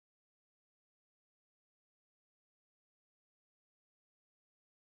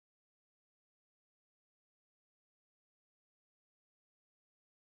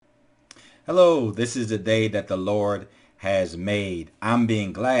Hello, this is the day that the Lord has made. I'm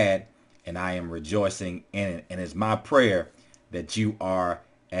being glad and I am rejoicing in it. And it's my prayer that you are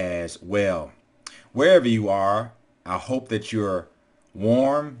as well. Wherever you are, I hope that you're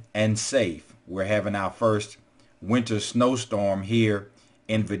warm and safe. We're having our first winter snowstorm here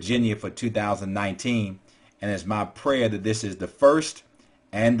in Virginia for 2019. And it's my prayer that this is the first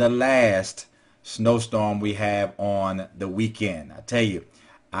and the last snowstorm we have on the weekend. I tell you,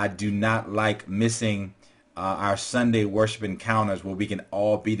 I do not like missing our Sunday worship encounters where we can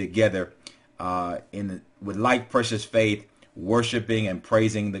all be together with like precious faith, worshiping and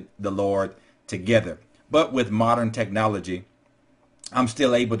praising the Lord together. But with modern technology, I'm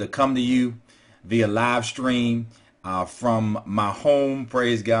still able to come to you via live stream from my home,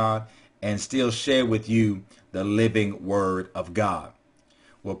 praise God, and still share with you the living word of God.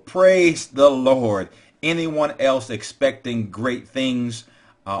 Well, praise the Lord. Anyone else expecting great things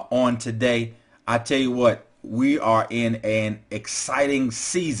on today? I tell you what, we are in an exciting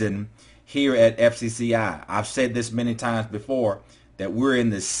season here at FCCI. I've said this many times before that we're in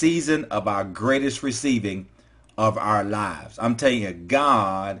the season of our greatest receiving of our lives. I'm telling you,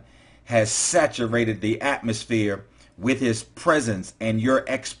 God has saturated the atmosphere with his presence, and your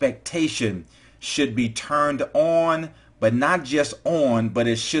expectation should be turned on, but not just on, but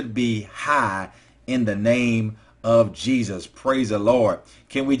it should be high in the name of Jesus. Praise the Lord.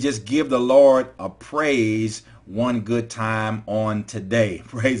 Can we just give the Lord a praise one good time on today?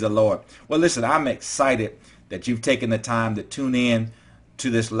 Praise the Lord. Well, listen, I'm excited that you've taken the time to tune in to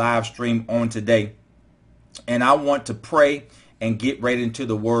this live stream on today. And I want to pray and get right into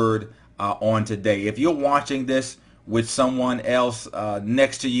the word on today. If you're watching this with someone else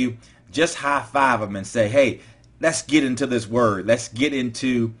next to you, just high five them and say, hey, let's get into this word. Let's get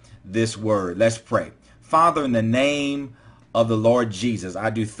into this word. Let's pray. Father, in the name of the Lord Jesus, I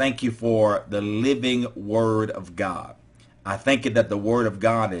do thank you for the living word of God. I thank you that the word of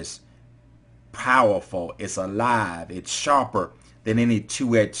God is powerful, it's alive, it's sharper than any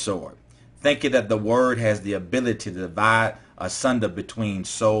two-edged sword. Thank you that the word has the ability to divide asunder between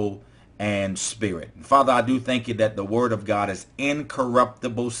soul and spirit. And Father, I do thank you that the word of God is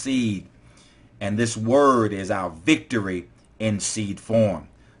incorruptible seed, and this word is our victory in seed form.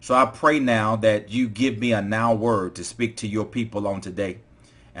 So I pray now that you give me a now word to speak to your people on today.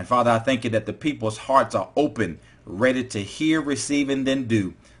 And Father, I thank you that the people's hearts are open, ready to hear, receive, and then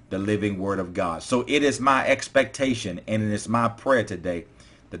do the living word of God. So it is my expectation and it is my prayer today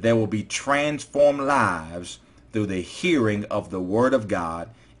that there will be transformed lives through the hearing of the word of God.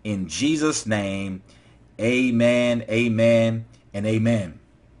 In Jesus' name, amen, amen, and amen.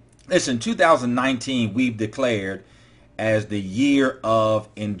 Listen, 2019 we've declared as the year of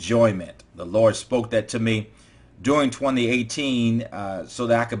enjoyment. The Lord spoke that to me during 2018 so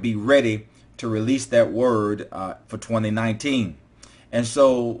that I could be ready to release that word for 2019. And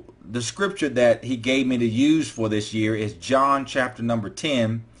so the scripture that he gave me to use for this year is John chapter number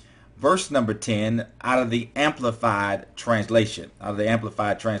 10, verse number 10 out of the Amplified Translation. So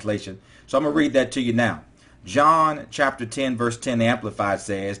I'm going to read that to you now. John chapter 10, verse 10, the Amplified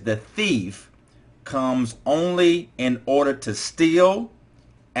says, the thief comes only in order to steal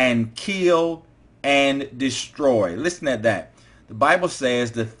and kill and destroy. Listen at that. The Bible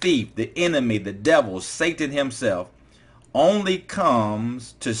says the thief, the enemy, the devil, Satan himself, only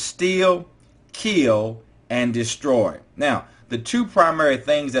comes to steal, kill, and destroy. Now, the two primary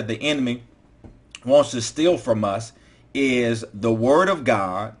things that the enemy wants to steal from us is the word of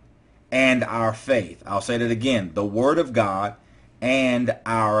God and our faith. I'll say that again, the word of God and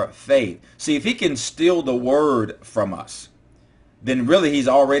our faith. See, if he can steal the word from us, then really he's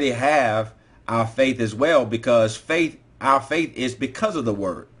already have our faith as well, because our faith is because of the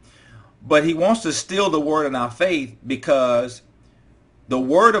word. But he wants to steal the word and our faith because the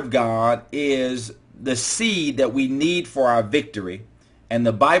word of God is the seed that we need for our victory. And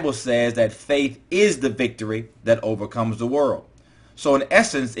the Bible says that faith is the victory that overcomes the world. So in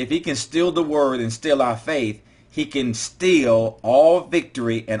essence, if he can steal the word and steal our faith, he can steal all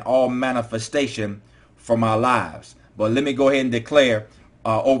victory and all manifestation from our lives. But let me go ahead and declare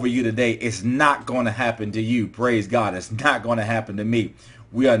over you today, it's not going to happen to you. Praise God. It's not going to happen to me.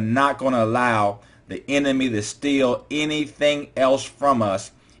 We are not going to allow the enemy to steal anything else from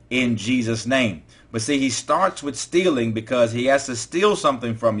us in Jesus' name. But see, he starts with stealing because he has to steal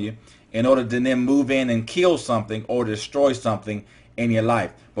something from you in order to then move in and kill something or destroy something in your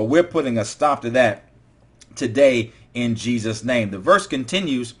life. But we're putting a stop to that today in Jesus' name. The verse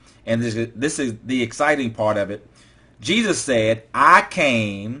continues, and this is the exciting part of it. Jesus said, I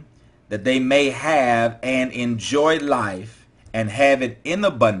came that they may have and enjoy life and have it in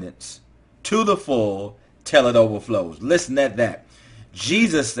abundance. to the full till it overflows. Listen at that.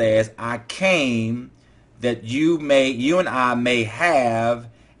 Jesus says, I came that you and I may have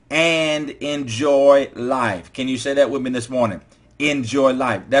and enjoy life. Can you say that with me this morning? Enjoy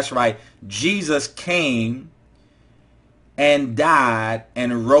life. That's right. Jesus came and died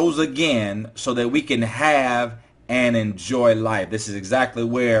and rose again so that we can have and enjoy life. This is exactly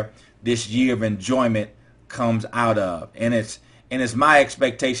where this year of enjoyment comes out of. And it's my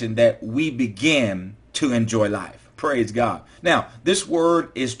expectation that we begin to enjoy life. Praise God. Now, this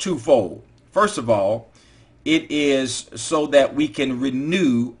word is twofold. First of all, it is so that we can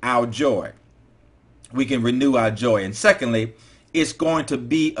renew our joy. We can renew our joy. And secondly, it's going to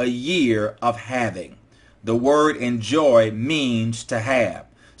be a year of having. The word enjoy means to have.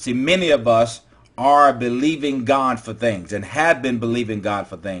 See, many of us are believing God for things and have been believing God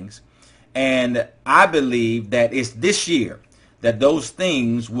for things. And I believe that it's this year that those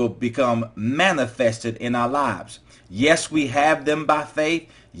things will become manifested in our lives. Yes, we have them by faith.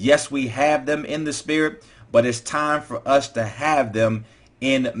 Yes, we have them in the Spirit. But it's time for us to have them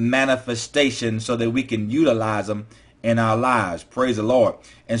in manifestation so that we can utilize them in our lives. Praise the Lord.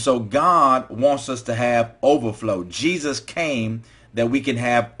 And so God wants us to have overflow. Jesus came that we can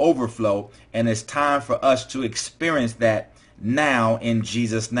have overflow, and it's time for us to experience that now in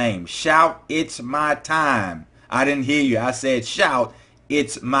Jesus' name. Shout, it's my time. I didn't hear you. I said shout,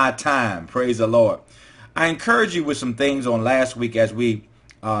 it's my time. Praise the Lord. I encourage you with some things on last week as we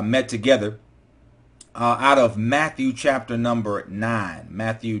met together. Out of Matthew chapter number 9,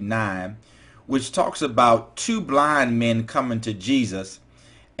 Matthew 9, which talks about two blind men coming to Jesus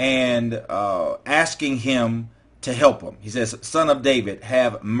and asking him to help them. He says, Son of David,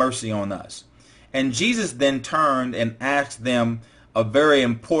 have mercy on us. And Jesus then turned and asked them a very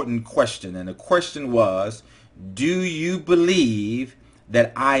important question. And the question was, do you believe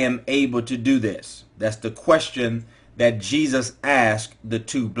that I am able to do this? That's the question that Jesus asked the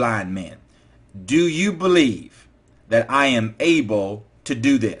two blind men. Do you believe that I am able to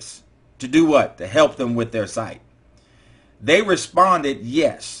do this? To do what? To help them with their sight. They responded,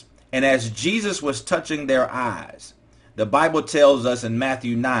 yes. And as Jesus was touching their eyes, the Bible tells us in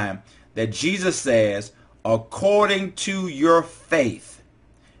Matthew 9 that Jesus says, according to your faith,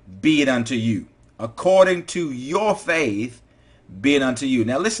 be it unto you. According to your faith, be it unto you.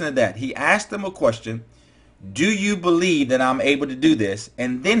 Now listen to that. He asked them a question. Do you believe that I'm able to do this?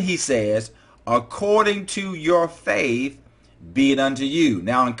 And then he says, according to your faith, be it unto you.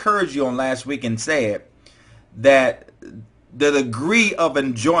 Now I encouraged you on last week and said that the degree of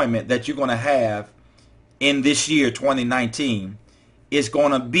enjoyment that you're going to have in this year 2019 is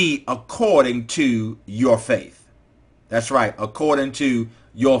going to be according to your faith. That's right, according to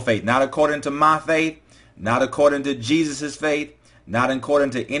your faith. Not according to my faith, not according to Jesus's faith, not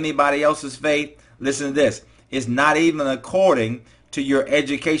according to anybody else's faith. Listen to this. It's not even according to your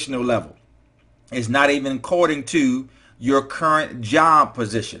educational level. It's not even according to your current job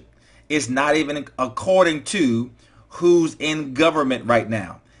position. It's not even according to who's in government right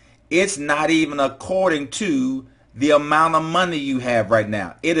now. It's not even according to the amount of money you have right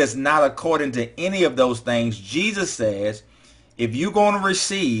now. It is not according to any of those things. Jesus says, if you're going to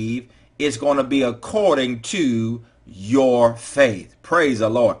receive, it's going to be according to your faith. Praise the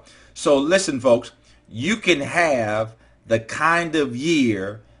Lord. So listen, folks, you can have the kind of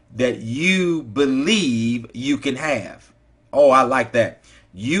year that you believe you can have. Oh, I like that.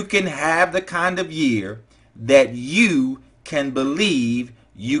 You can have the kind of year that you can believe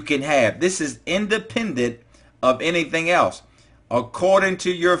you can have. This is independent of anything else. According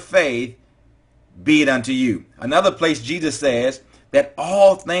to your faith, be it unto you. Another place Jesus says that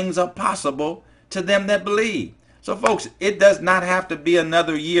all things are possible to them that believe. So folks, it does not have to be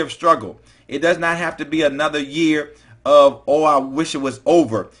another year of struggle. It does not have to be another year of, oh, I wish it was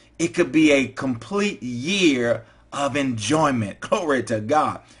over. It could be a complete year of enjoyment. Glory to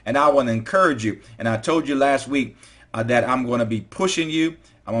God. And I want to encourage you. And I told you last week that I'm going to be pushing you.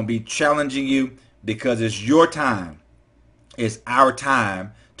 I'm going to be challenging you because it's your time. It's our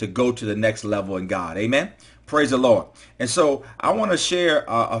time to go to the next level in God. Amen. Praise the Lord. And so I want to share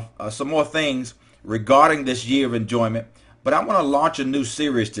some more things regarding this year of enjoyment. But I want to launch a new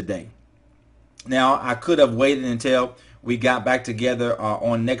series today. Now, I could have waited until we got back together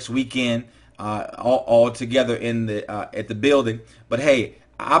on next weekend, all together in the at the building. But hey,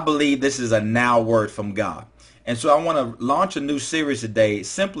 I believe this is a now word from God. And so I want to launch a new series today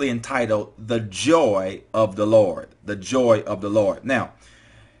simply entitled The Joy of the Lord. The Joy of the Lord. Now,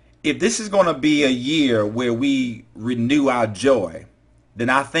 if this is going to be a year where we renew our joy,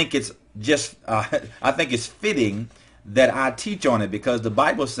 then I think it's just I think it's fitting that I teach on it because the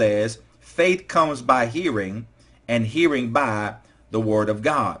Bible says faith comes by hearing, and hearing by the word of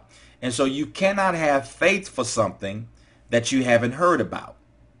God. And so you cannot have faith for something that you haven't heard about.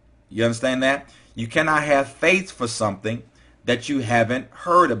 You understand that? You cannot have faith for something that you haven't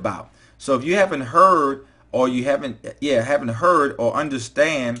heard about. So if you haven't heard, or you haven't heard or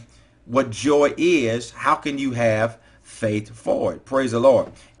understand what joy is, how can you have faith for it? Praise the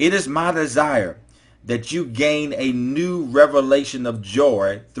Lord. It is my desire that you gain a new revelation of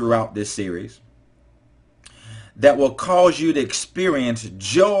joy throughout this series that will cause you to experience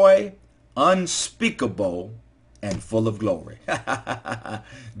joy unspeakable and full of glory.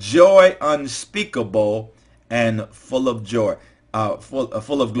 Joy unspeakable and full of joy,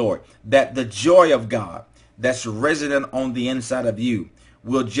 full of glory. That the joy of God that's resident on the inside of you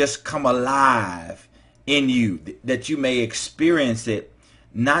will just come alive in you, that you may experience it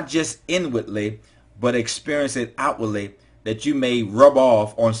not just inwardly, but experience it outwardly, that you may rub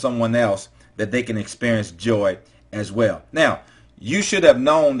off on someone else, that they can experience joy as well. Now, you should have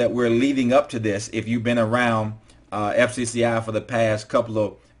known that we're leading up to this if you've been around FCCI for the past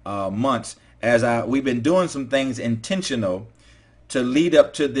couple of months, as we've been doing some things intentional to lead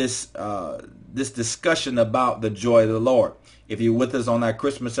up to this this discussion about the joy of the Lord. If you're with us on our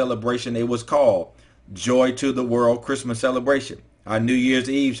Christmas celebration, it was called Joy to the World Christmas Celebration. Our New Year's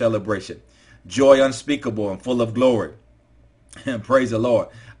Eve celebration, joy unspeakable and full of glory. Praise the Lord.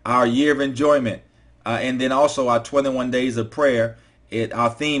 Our year of enjoyment, and then also our 21 days of prayer. Our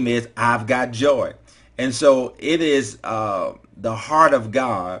theme is I've got joy. And so it is the heart of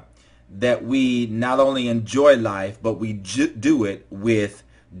God that we not only enjoy life, but we do it with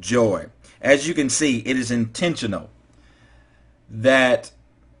joy. As you can see, it is intentional that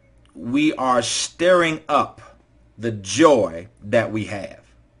we are stirring up the joy that we have.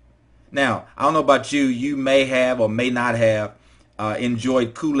 Now, I don't know about you. You may have or may not have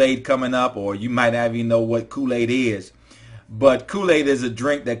enjoyed Kool-Aid coming up, or you might not even know what Kool-Aid is. But Kool-Aid is a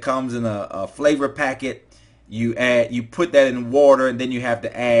drink that comes in a flavor packet. You put that in water, and then you have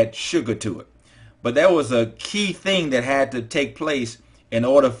to add sugar to it. But there was a key thing that had to take place in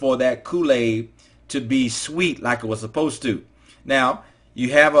order for that Kool-Aid to be sweet like it was supposed to. Now,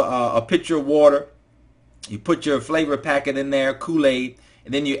 you have a pitcher of water. You put your flavor packet in there, Kool-Aid,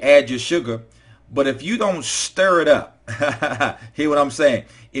 and then you add your sugar. But if you don't stir it up, hear what I'm saying?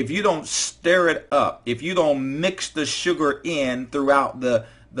 If you don't stir it up, if you don't mix the sugar in throughout the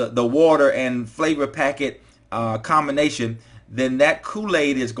water and flavor packet combination, then that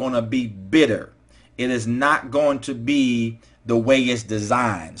Kool-Aid is going to be bitter. It is not going to be the way it's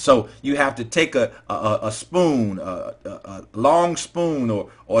designed. So you have to take a spoon, a long spoon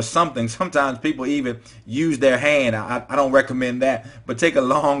or something. Sometimes people even use their hand. I don't recommend that, but take a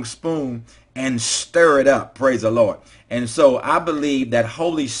long spoon and stir it up. Praise the Lord. And so I believe that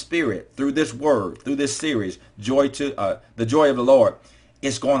Holy Spirit, through this word, through this series, the joy of the Lord,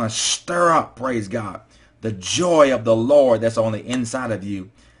 is going to stir up, praise God, the joy of the Lord that's on the inside of you,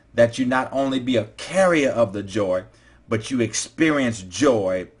 that you not only be a carrier of the joy, but you experience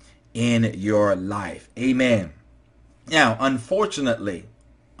joy in your life. Amen. Now, unfortunately,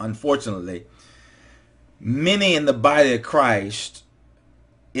 many in the body of Christ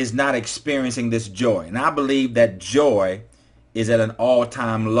is not experiencing this joy. And I believe that joy is at an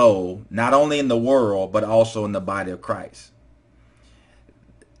all-time low, not only in the world, but also in the body of Christ.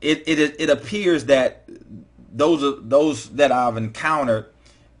 It appears that those that I've encountered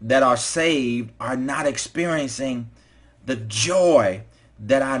that are saved are not experiencing the joy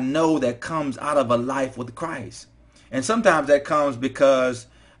that I know that comes out of a life with Christ. And sometimes that comes because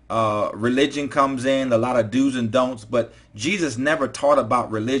religion comes in, a lot of do's and don'ts, but Jesus never taught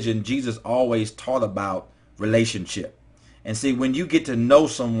about religion. Jesus always taught about relationship. And see, when you get to know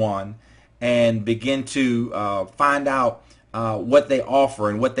someone and begin to find out what they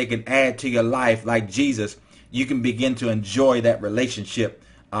offer and what they can add to your life, like Jesus, you can begin to enjoy that relationship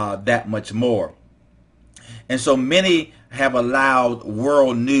that much more. And so many have allowed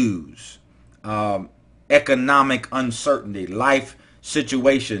world news, economic uncertainty, life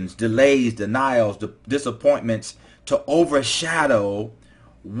situations, delays, denials, disappointments to overshadow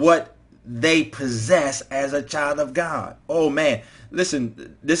what they possess as a child of God. Oh man,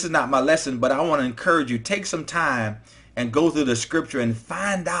 listen, this is not my lesson, but I want to encourage you, take some time and go through the scripture and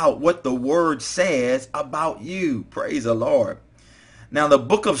find out what the word says about you. Praise the Lord. Now, the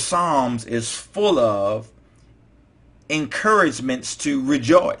book of Psalms is full of encouragements to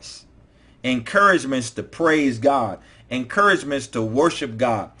rejoice, encouragements to praise God, encouragements to worship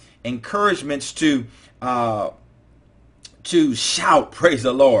God, encouragements to shout, praise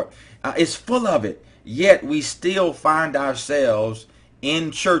the Lord. It's full of it. Yet we still find ourselves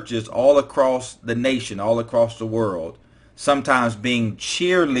in churches all across the nation, all across the world, sometimes being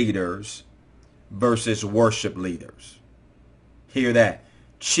cheerleaders versus worship leaders. Hear that.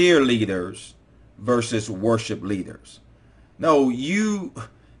 Cheerleaders versus worship leaders. No, you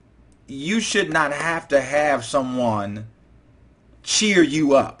should not have to have someone cheer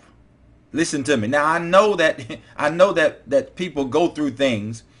you up. Listen to me. Now I know that people go through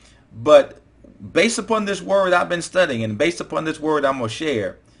things, but based upon this word I've been studying and based upon this word I'm going to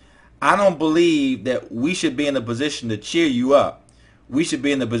share, I don't believe that we should be in a position to cheer you up. We should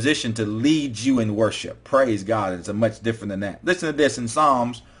be in the position to lead you in worship. Praise God. It's a much different than that. Listen to this in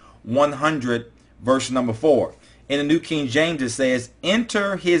Psalms 100, verse number 4. In the New King James, it says,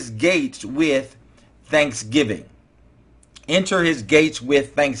 enter his gates with thanksgiving. Enter his gates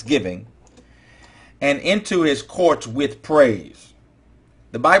with thanksgiving and into his courts with praise.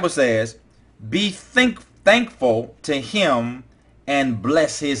 The Bible says, be thankful to him and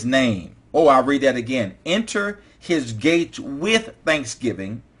bless his name. Oh, I'll read that again. Enter his gates with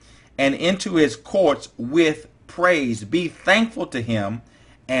thanksgiving and into his courts with praise. Be thankful to him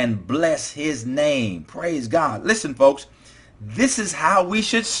and bless his name. Praise God. Listen, folks, this is how we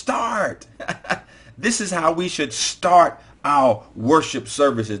should start. This is how we should start our worship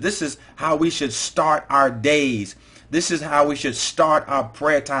services. This is how we should start our days. This is how we should start our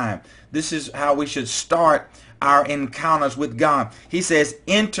prayer time. This is how we should start our encounters with God. He says,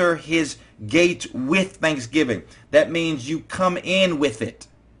 enter his gates with thanksgiving. That means you come in with it.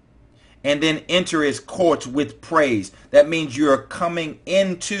 And then enter his courts with praise. That means you're coming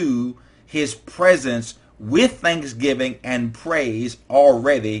into his presence with thanksgiving and praise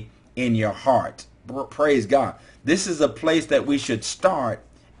already in your heart. Praise God. This is a place that we should start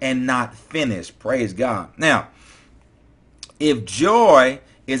and not finish. Praise God. Now, if joy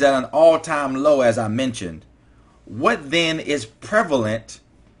is at an all-time low, as I mentioned, what then is prevalent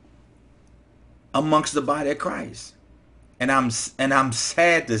amongst the body of Christ? And I'm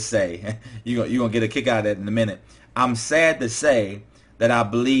sad to say, you're gonna get a kick out of that in a minute. I'm sad to say that I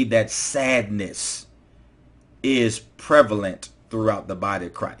believe that sadness is prevalent throughout the body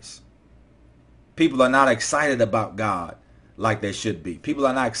of Christ. People are not excited about God like they should be. People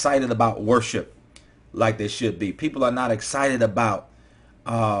are not excited about worship like they should be. People are not excited about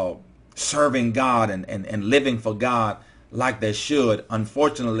serving God and living for God like they should.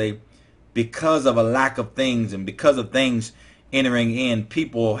 Unfortunately, because of a lack of things and because of things entering in,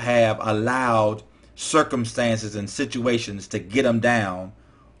 people have allowed circumstances and situations to get them down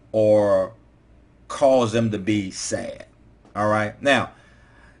or cause them to be sad. All right. Now,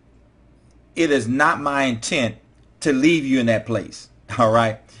 it is not my intent to leave you in that place. All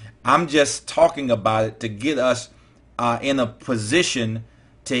right. I'm just talking about it to get us in a position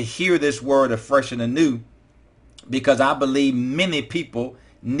to hear this word afresh and anew, because I believe many people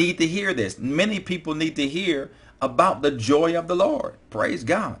need to hear this. Many people need to hear about the joy of the Lord. Praise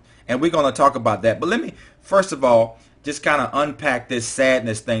God. And we're going to talk about that. But let me, first of all, just kind of unpack this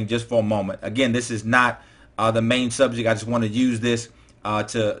sadness thing just for a moment. Again, this is not the main subject. I just want to use this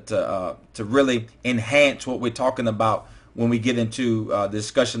to really enhance what we're talking about when we get into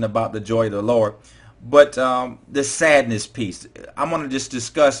discussion about the joy of the Lord. But the sadness piece, I want to just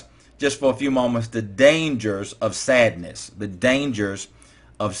discuss just for a few moments the dangers of sadness. The dangers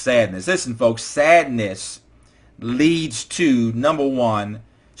of sadness. Listen, folks, sadness leads to, number one,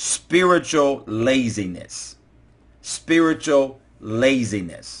 spiritual laziness. Spiritual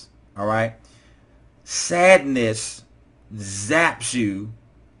laziness. All right? Sadness zaps you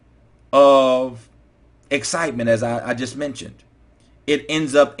of excitement, as I just mentioned. It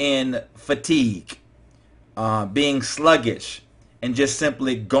ends up in fatigue, being sluggish, and just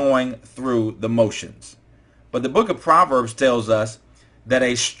simply going through the motions. But the book of Proverbs tells us that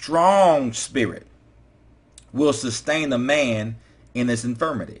a strong spirit will sustain a man in his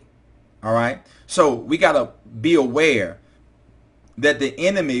infirmity. All right? So we got to be aware that the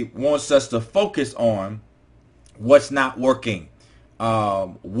enemy wants us to focus on what's not working,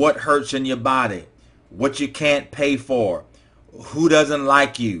 what hurts in your body, what you can't pay for, who doesn't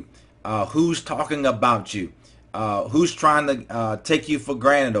like you, who's talking about you, who's trying to take you for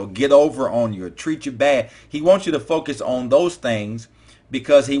granted or get over on you or treat you bad. He wants you to focus on those things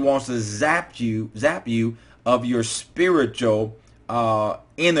because he wants to zap you of your spiritual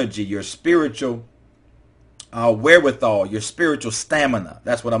energy, your spiritual wherewithal, your spiritual stamina.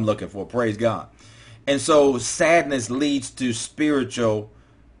 That's what I'm looking for. Praise God. And so sadness leads to spiritual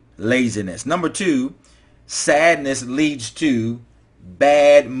laziness. Number two, sadness leads to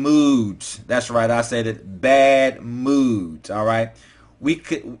bad moods. That's right, I said it. Bad moods. All right.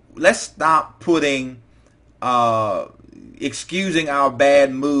 Let's stop putting uh, excusing our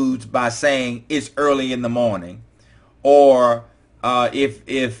bad moods by saying it's early in the morning, or if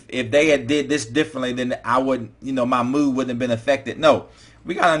they had did this differently, then I wouldn't, my mood wouldn't have been affected. No,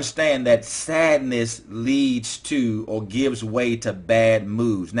 we got to understand that sadness leads to or gives way to bad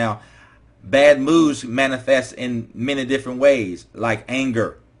moods. Now, bad moods manifest in many different ways, like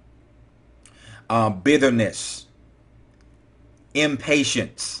anger, bitterness,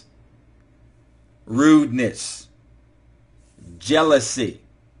 impatience, rudeness, jealousy,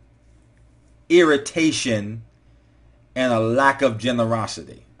 irritation, and a lack of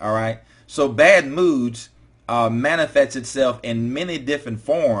generosity. All right. So bad moods manifests itself in many different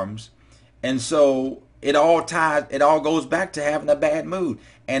forms, and so it all goes back to having a bad mood.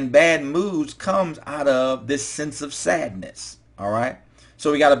 And bad moods comes out of this sense of sadness. All right.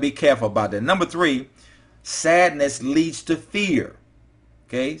 So we got to be careful about that. Number 3, sadness leads to fear.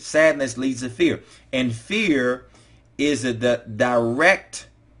 Okay. Sadness leads to fear, and fear is the direct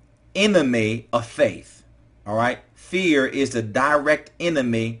enemy of faith. All right. Fear is the direct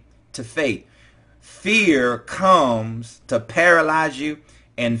enemy to faith. Fear comes to paralyze you,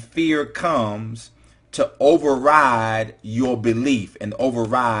 and fear comes to override your belief and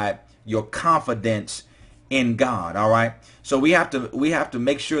override your confidence in God. All right. So we have to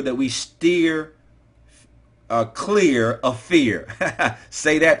make sure that we steer clear of fear.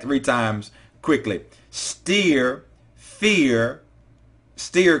 Say that 3 times quickly. Steer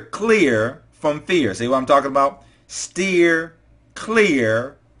clear from fear. See what I'm talking about? Steer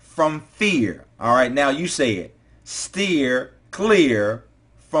clear from fear. All right, now you say it. Steer clear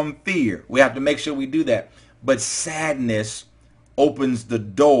from fear. We have to make sure we do that. But sadness opens the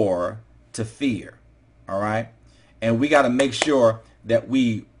door to fear. All right? And we got to make sure that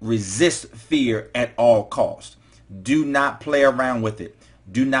we resist fear at all costs. Do not play around with it.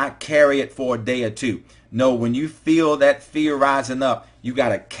 Do not carry it for a day or 2. No, when you feel that fear rising up, you got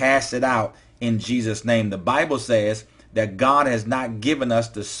to cast it out in Jesus' name. The Bible says that God has not given us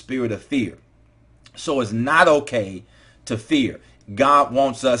the spirit of fear. So it's not okay to fear. God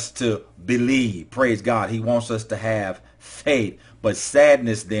wants us to believe. Praise God. He wants us to have faith. But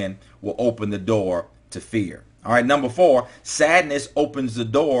sadness then will open the door to fear. All right, number 4, sadness opens the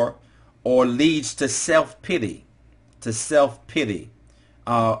door or leads to self-pity.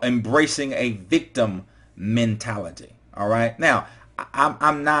 Embracing a victim mentality. All right. Now,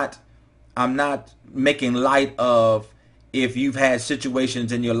 I'm not making light of if you've had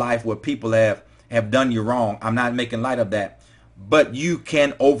situations in your life where people have done you wrong. I'm not making light of that. But you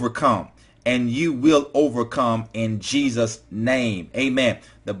can overcome, and you will overcome in Jesus' name. Amen.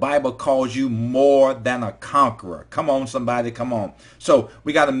 The Bible calls you more than a conqueror. Come on, somebody. Come on. So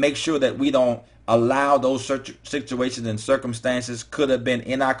we got to make sure that we don't allow those situations and circumstances could have been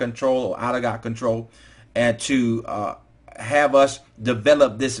in our control or out of our control, and to have us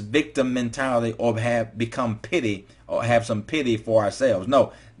develop this victim mentality or have become pity or have some pity for ourselves.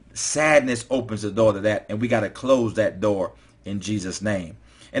 No, sadness opens the door to that, and we got to close that door in Jesus' name.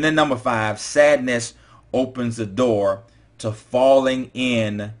 And then number 5, sadness opens the door to falling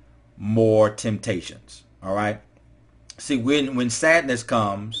in more temptations. All right. See, when sadness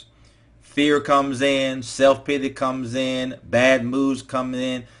comes, fear comes in, self-pity comes in, bad moods come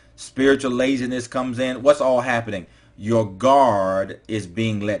in, spiritual laziness comes in. What's all happening? Your guard is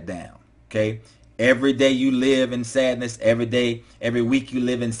being let down. Okay. Every day you live in sadness, every week you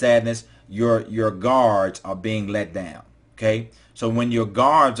live in sadness, your guards are being let down. Okay. So when your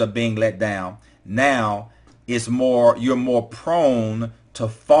guards are being let down, now you're more prone to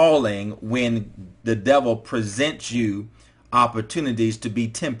falling when the devil presents you opportunities to be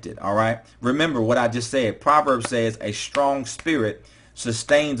tempted. All right. Remember what I just said. Proverbs says a strong spirit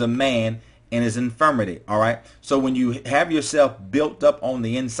sustains a man in his infirmity. All right. So when you have yourself built up on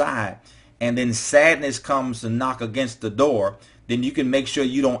the inside and then sadness comes to knock against the door, then you can make sure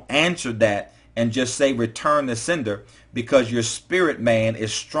you don't answer that and just say return the sender, because your spirit man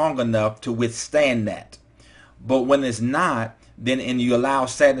is strong enough to withstand that. But when it's not, then and you allow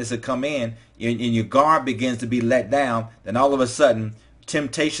sadness to come in and your guard begins to be let down, then all of a sudden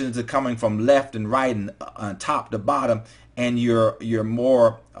temptations are coming from left and right and top to bottom, and you're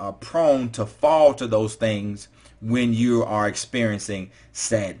more prone to fall to those things when you are experiencing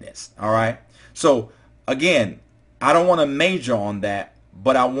sadness. All right. So again, I don't want to major on that,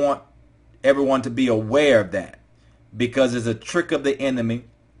 but I want everyone to be aware of that, because it's a trick of the enemy.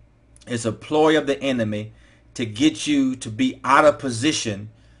 It's a ploy of the enemy to get you to be out of position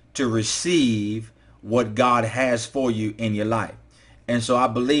to receive what God has for you in your life. And so I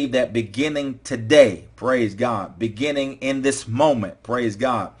believe that beginning today, praise God, beginning in this moment, praise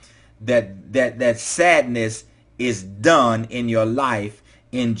God, that sadness is done in your life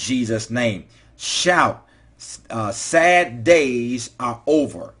in Jesus' name. Shout, sad days are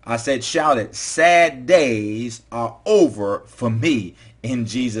over. I said shout it. Sad days are over for me in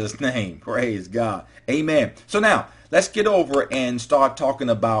Jesus' name. Praise God. Amen. So now let's get over and start talking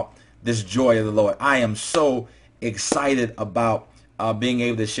about this joy of the Lord. I am so excited about being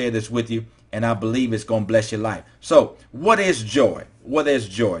able to share this with you, and I believe it's going to bless your life. So what is joy? What is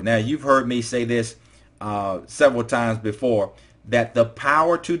joy? Now, you've heard me say this several times before, that the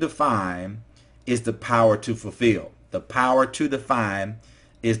power to define is the power to fulfill. The power to define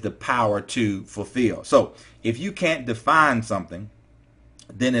is the power to fulfill. So if you can't define something,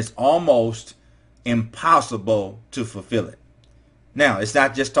 then it's almost impossible to fulfill it. Now, it's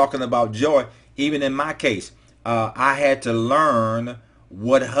not just talking about joy. Even in my case, I had to learn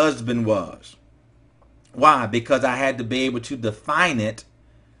what husband was. Why? Because I had to be able to define it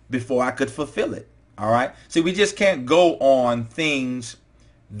before I could fulfill it. All right. See, we just can't go on things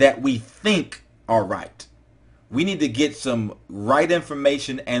that we think are right. We need to get some right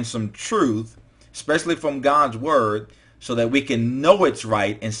information and some truth, especially from God's word, so that we can know it's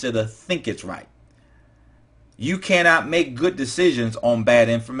right instead of think it's right. You cannot make good decisions on bad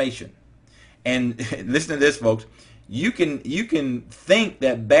information. And listen to this, folks. You can think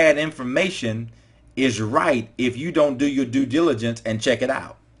that bad information is right if you don't do your due diligence and check it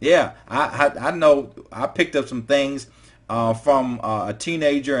out. Yeah, I know. I picked up some things from a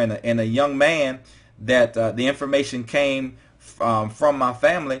teenager and a young man that the information came from my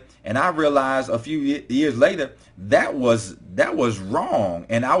family, and I realized a few years later that was wrong,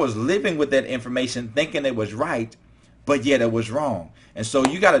 and I was living with that information thinking it was right, but yet it was wrong. And so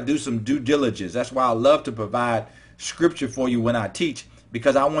you got to do some due diligence. That's why I love to provide scripture for you when I teach,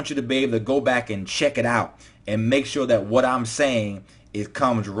 because I want you to be able to go back and check it out and make sure that what I'm saying, it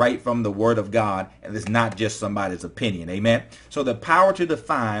comes right from the word of God, and it's not just somebody's opinion. Amen. So the power to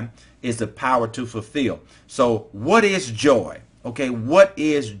define is the power to fulfill. So what is joy? Okay, what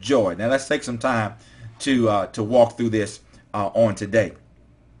is joy? Now let's take some time to walk through this on today.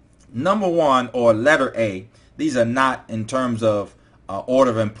 Number one, or letter A. These are not in terms of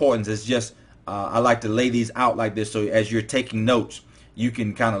order of importance. It's just I like to lay these out like this, so as you're taking notes, you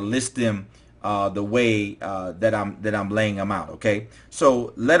can kind of list them the way that I'm laying them out. Okay.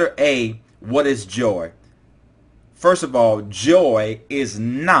 So letter A. What is joy? First of all, joy is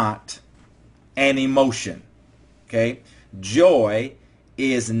not an emotion. Okay. Joy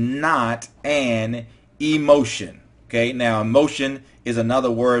is not an emotion. Okay. Now, emotion is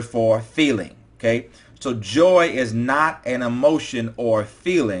another word for feeling. Okay. So joy is not an emotion or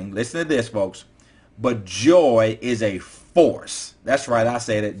feeling. Listen to this, folks. But joy is a force. That's right. I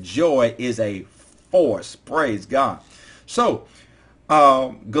said it. Joy is a force. Praise God. So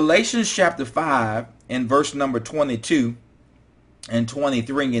Galatians chapter 5 and verse number 22 and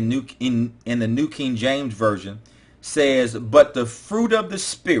 23 in the New King James Version says, but the fruit of the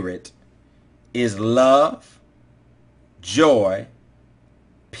Spirit is love, joy,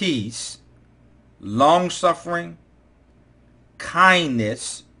 peace, long-suffering,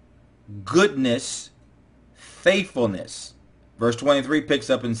 kindness, goodness, faithfulness. Verse 23 picks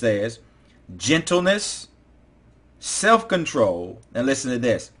up and says, gentleness, self-control, and listen to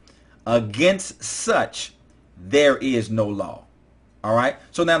this, against such there is no law. All right.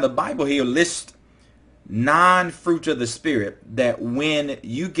 So now the Bible here lists 9 fruits of the Spirit that when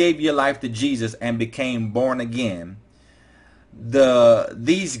you gave your life to Jesus and became born again,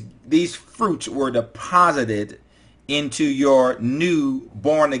 these fruits were deposited into your new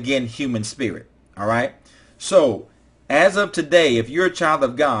born again human spirit. All right. So as of today, if you're a child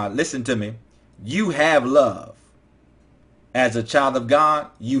of God, listen to me, you have love. As a child of God,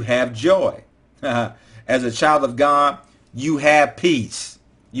 you have joy. As a child of God, you have peace.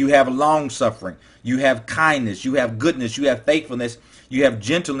 You have long suffering. You have kindness. You have goodness. You have faithfulness. You have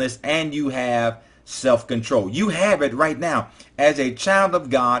gentleness, and you have self-control. You have it right now. As a child of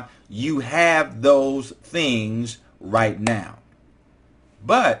God, you have those things right now.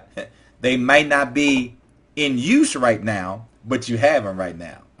 But they might not be in use right now, but you have them right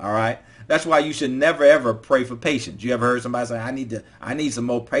now. All right. That's why you should never ever pray for patience. You ever heard somebody say, I need some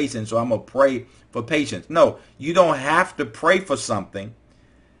more patience, so I'm going to pray for patience. No, you don't have to pray for something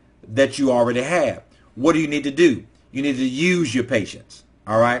that you already have. What do you need to do? You need to use your patience.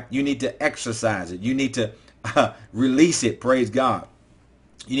 All right. You need to exercise it. You need to release it. Praise God.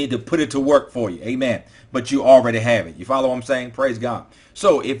 You need to put it to work for you. Amen. But you already have it. You follow what I'm saying? Praise God.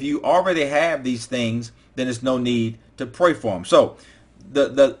 So if you already have these things, then there's no need to pray for them. So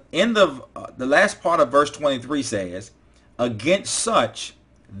the end of the last part of verse 23 says, against such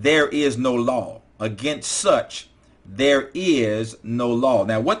there is no law. Against such, there is no law.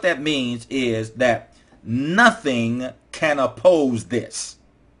 Now, what that means is that nothing can oppose this.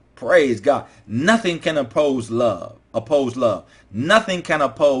 Praise God. Nothing can oppose love. Nothing can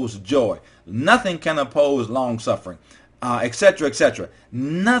oppose joy. Nothing can oppose long suffering, etc., etc.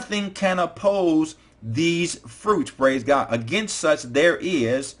 Nothing can oppose these fruits. Praise God. Against such there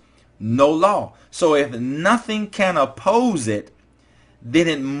is no law. So if nothing can oppose it, then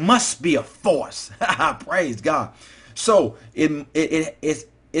it must be a force. Praise God. So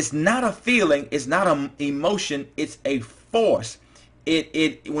it's not a feeling, it's not an emotion, it's a force.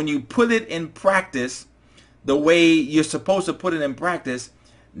 It when you put it in practice the way you're supposed to put it in practice,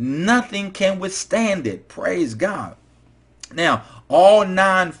 nothing can withstand it. Praise God. Now, all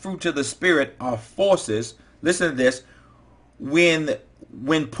 9 fruits of the Spirit are forces. Listen to this. When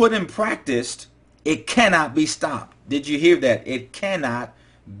put in practice, it cannot be stopped. Did you hear that? It cannot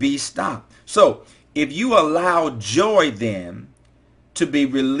be stopped. So, if you allow joy then to be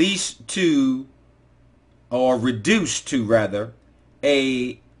released to, or reduced to rather,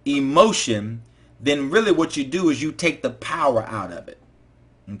 a emotion, then really what you do is you take the power out of it.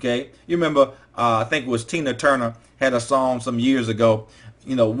 Okay? You remember, I think it was Tina Turner had a song some years ago,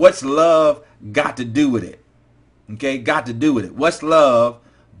 what's love got to do with it? Okay? Got to do with it. What's love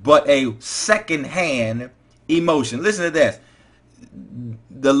but a second-hand emotion? Listen to this.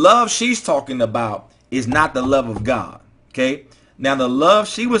 The love she's talking about is not the love of God. Okay? Now, the love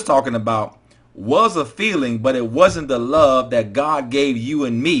she was talking about was a feeling, but it wasn't the love that God gave you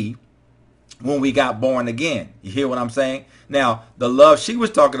and me when we got born again. You hear what I'm saying? Now, the love she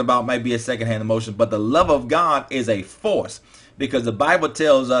was talking about might be a secondhand emotion, but the love of God is a force, because the Bible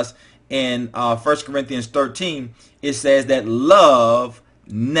tells us in 1 Corinthians 13, it says that love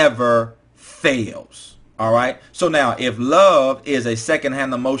never fails. All right? So now, if love is a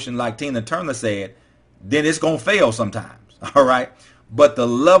secondhand emotion like Tina Turner said, then it's going to fail sometimes. All right? But the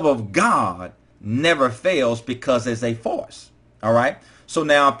love of God never fails because it's a force. All right? So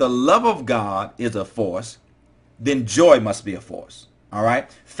now if the love of God is a force, then joy must be a force. All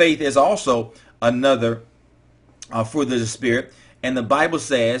right? Faith is also another fruit of the Spirit. And the Bible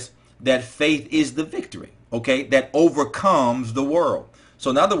says that faith is the victory, okay, that overcomes the world. So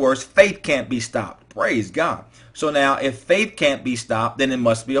in other words, faith can't be stopped. Praise God. So now if faith can't be stopped, then it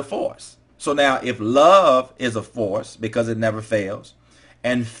must be a force. So now if love is a force because it never fails,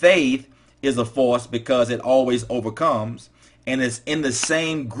 and faith is a force because it always overcomes, and it's in the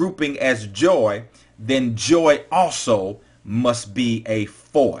same grouping as joy, then joy also must be a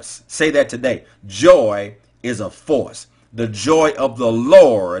force. Say that today. Joy is a force. The joy of the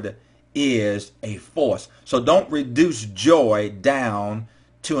Lord is a force. So don't reduce joy down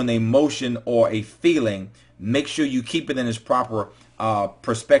to an emotion or a feeling. Make sure you keep it in its proper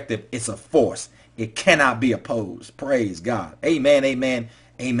perspective. It's a force. It cannot be opposed. Praise God. Amen, amen,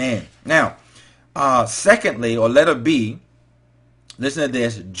 amen. Now, secondly, or letter B, listen to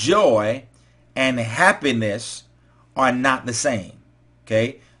this. Joy and happiness are not the same.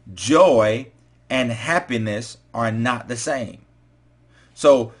 Okay? Joy and happiness are not the same.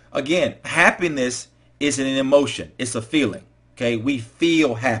 So, again, happiness is an emotion. It's a feeling. Okay? We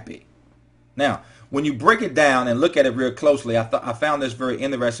feel happy. Now, when you break it down and look at it real closely, I found this very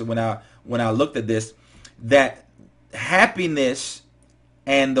interesting when I looked at this, that happiness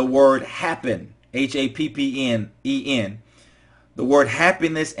and the word happen, Happenen, the word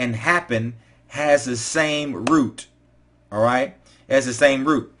happiness and happen has the same root. All right? It has the same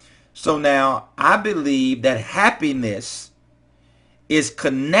root. So now I believe that happiness is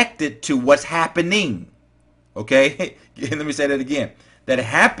connected to what's happening. Okay? Let me say that again. That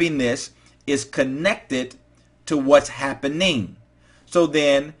happiness is connected to what's happening. So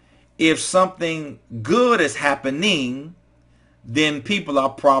then if something good is happening, then people are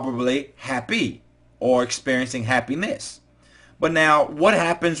probably happy or experiencing happiness. But now, what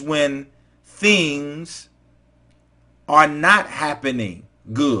happens when things are not happening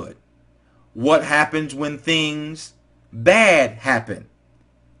good? What happens when things bad happen?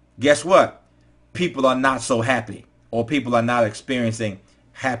 Guess what? People are not so happy, or people are not experiencing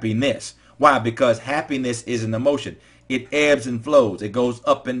happiness. Why? Because happiness is an emotion. It ebbs and flows. It goes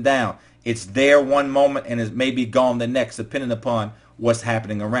up and down. It's there one moment and it may be gone the next, depending upon what's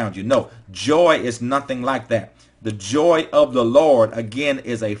happening around you. No, joy is nothing like that. The joy of the Lord, again,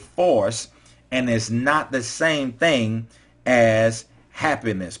 is a force and is not the same thing as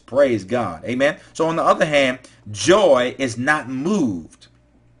happiness. Praise God. Amen. So on the other hand, joy is not moved.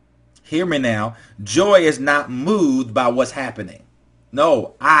 Hear me now. Joy is not moved by what's happening.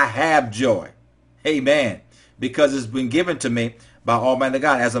 No, I have joy. Amen. Because it's been given to me by Almighty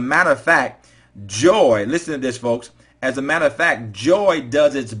God. As a matter of fact, joy, listen to this, folks. As a matter of fact, joy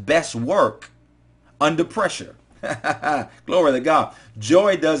does its best work under pressure. Glory to God.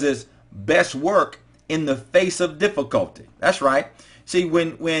 Joy does its best work in the face of difficulty. That's right. See,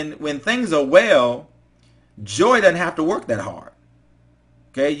 when things are well, joy doesn't have to work that hard.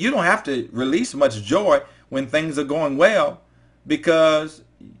 Okay, you don't have to release much joy when things are going well because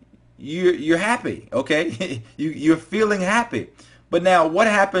you're happy. Okay, you're feeling happy. But now, what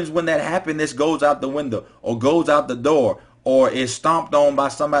happens when that happiness goes out the window or goes out the door or is stomped on by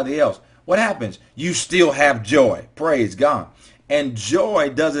somebody else? What happens? You still have joy. Praise God. And joy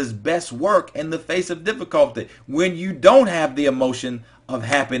does its best work in the face of difficulty. When you don't have the emotion of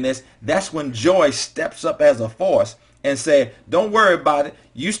happiness, that's when joy steps up as a force and say, don't worry about it.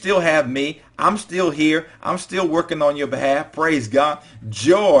 You still have me. I'm still here. I'm still working on your behalf. Praise God.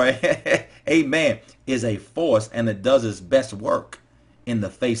 Joy, amen, is a force and it does its best work in the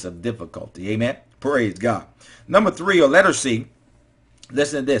face of difficulty. Amen. Praise God. Number 3, or letter C,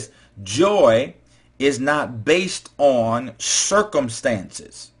 listen to this. Joy is not based on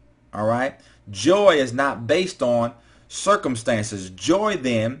circumstances. All right. Joy is not based on circumstances. Joy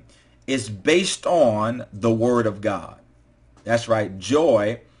then is based on the Word of God. That's right.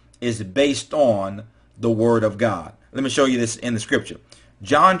 Joy is based on the Word of God. Let me show you this in the scripture.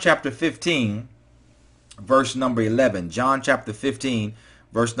 John chapter 15, verse number 11. John chapter 15,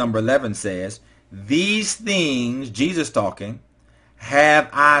 verse number 11 says, these things, Jesus talking, have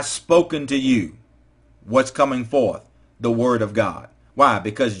I spoken to you. What's coming forth? The Word of God. Why?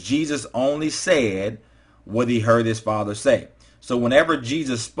 Because Jesus only said what he heard his Father say. So whenever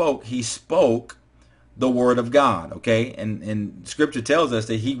Jesus spoke, he spoke the Word of God. Okay? And Scripture tells us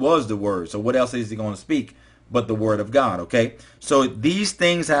that he was the Word. So what else is he going to speak but the Word of God? Okay? So these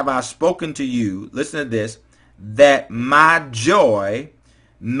things have I spoken to you. Listen to this. That my joy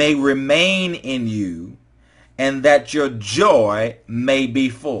may remain in you, and that your joy may be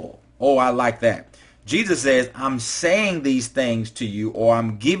full. Oh, I like that. Jesus says, I'm saying these things to you, or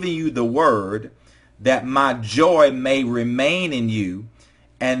I'm giving you the word, that my joy may remain in you,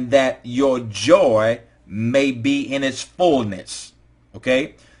 and that your joy may be in its fullness.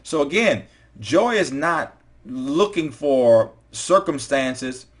 Okay? So again, joy is not looking for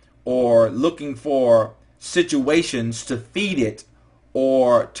circumstances or looking for situations to feed it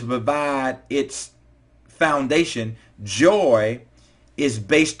or to provide its foundation. Joy is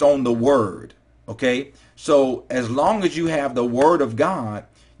based on the Word. Okay, so as long as you have the Word of God,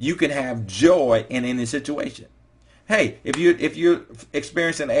 you can have joy in any situation. Hey, if you're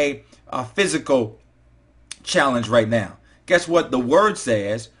experiencing a physical challenge right now, guess what? The Word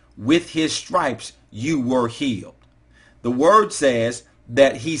says, with His stripes you were healed. The Word says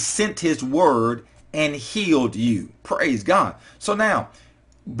that He sent His Word and healed you. Praise God. So now,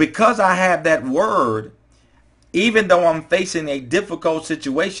 because I have that Word, even though I'm facing a difficult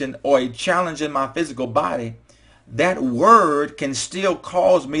situation or a challenge in my physical body, that Word can still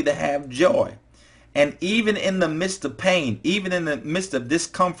cause me to have joy. And even in the midst of pain, even in the midst of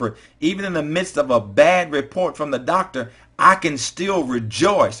discomfort, even in the midst of a bad report from the doctor, I can still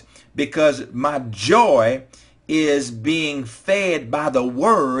rejoice because my joy is being fed by the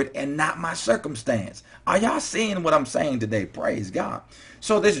Word and not my circumstance. Are y'all seeing what I'm saying today? Praise God.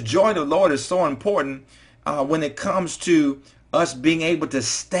 So this joy of the Lord is so important when it comes to us being able to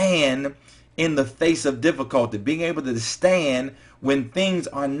stand in the face of difficulty, being able to stand when things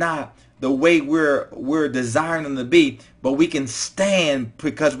are not the way we're desiring them to be, but we can stand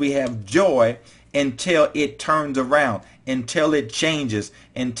because we have joy until it turns around, until it changes,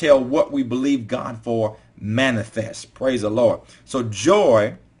 until what we believe God for manifests. Praise the Lord. So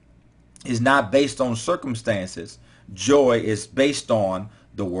joy is not based on circumstances. Joy is based on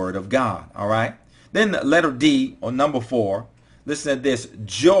the Word of God. All right. Then letter D, or number 4, listen to this.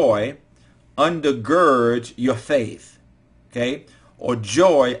 Joy undergirds your faith. Okay? Or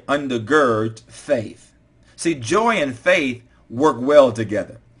joy undergirds faith. See, joy and faith work well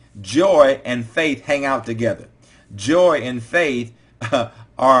together. Joy and faith hang out together. Joy and faith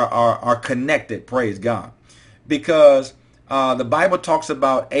are connected, praise God. Because the Bible talks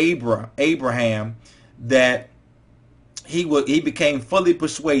about Abraham, that he became fully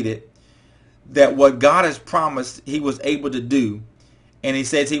persuaded that what God has promised he was able to do. And he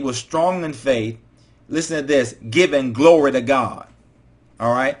says he was strong in faith. Listen to this, giving glory to God.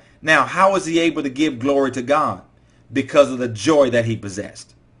 All right. Now, how was he able to give glory to God? Because of the joy that he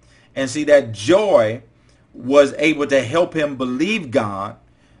possessed. And see, that joy was able to help him believe God,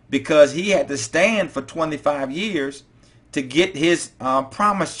 because he had to stand for 25 years to get his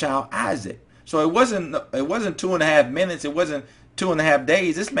promised child Isaac. So it wasn't 2.5 minutes. It wasn't 2.5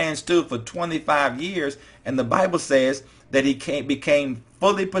 days. This man stood for 25 years, and the Bible says that he became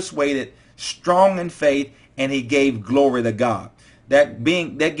fully persuaded, strong in faith, and he gave glory to God. That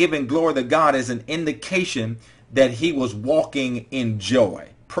giving glory to God is an indication that he was walking in joy.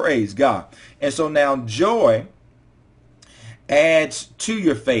 Praise God. And so now joy adds to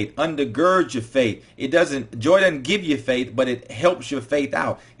your faith, undergirds your faith. Joy doesn't give you faith, but it helps your faith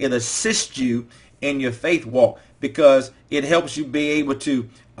out. It assists you in your faith walk because it helps you be able to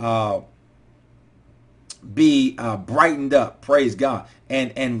be brightened up, praise God,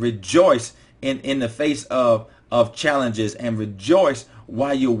 and rejoice in the face of challenges, and rejoice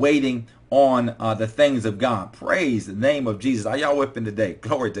while you're waiting on the things of God. Praise the name of Jesus. Are y'all with me today?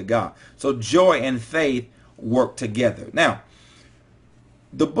 Glory to God. So joy and faith work together. Now,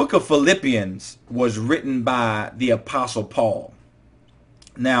 the book of Philippians was written by the Apostle Paul.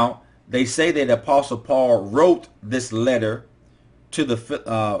 Now, they say that Apostle Paul wrote this letter to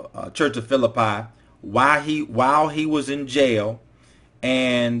the church of Philippi while he was in jail,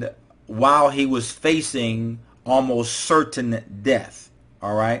 and while he was facing almost certain death.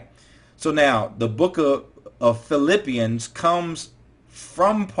 All right. So now the book of Philippians comes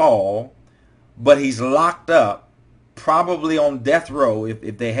from Paul, but he's locked up, probably on death row,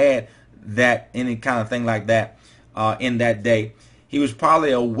 if they had that, any kind of thing like that in that day. He was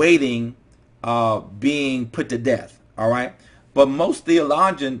probably awaiting being put to death. All right. But most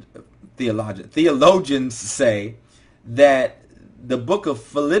theologians say that the book of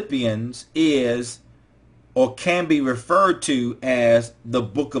Philippians is, or can be referred to as, the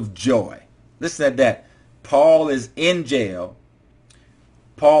book of joy. Listen to that. Paul is in jail.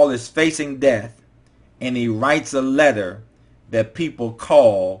 Paul is facing death, and he writes a letter that people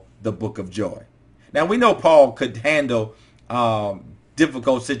call the book of joy. Now, we know Paul could handle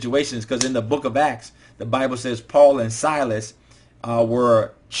difficult situations, because in the book of Acts, the Bible says Paul and Silas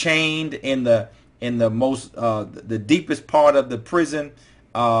were chained in the most the deepest part of the prison,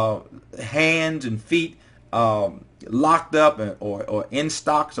 hands and feet locked up, or in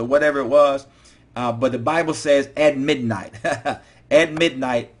stocks, or whatever it was. But the Bible says at midnight,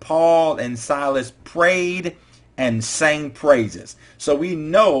 Paul and Silas prayed and sang praises. So we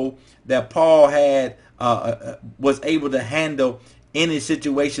know that Paul was able to handle any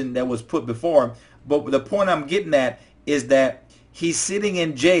situation that was put before him. But the point I'm getting at is that he's sitting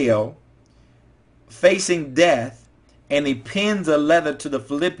in jail, facing death, and he pens a letter to the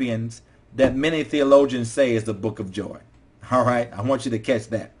Philippians that many theologians say is the book of joy. All right, I want you to catch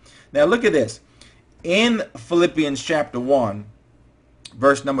that. Now look at this. In Philippians chapter 1,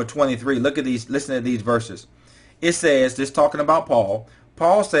 verse number 23, look at these, listen to these verses. It says, this talking about Paul,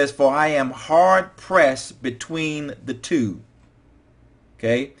 Paul says, "For I am hard pressed between the two,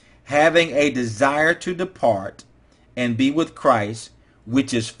 okay, having a desire to depart and be with Christ,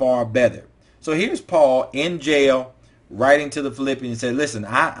 which is far better." So here's Paul in jail, writing to the Philippians, said, "Listen,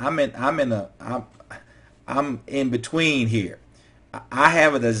 I'm in between here. I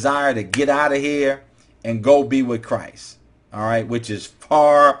have a desire to get out of here and go be with Christ. All right, which is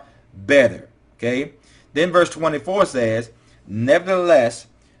far better." Okay. Then verse 24 says, "Nevertheless,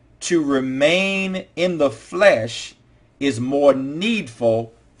 to remain in the flesh is more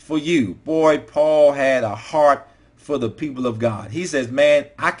needful for you." Boy, Paul had a heart for the people of God. He says, man,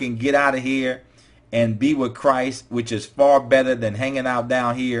 I can get out of here and be with Christ, which is far better than hanging out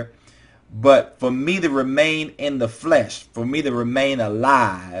down here. But for me to remain in the flesh, for me to remain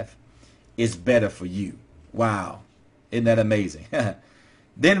alive, is better for you. Wow. Isn't that amazing?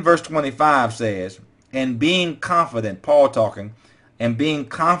 Then verse 25 says, "And being confident," Paul talking, "and being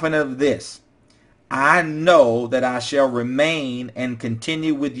confident of this, I know that I shall remain and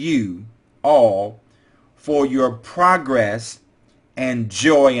continue with you all for your progress and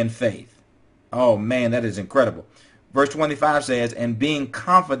joy in faith." Oh man, that is incredible. Verse 25 says, "And being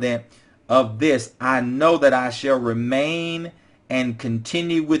confident of this, I know that I shall remain and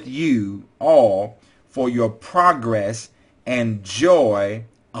continue with you all for your progress and joy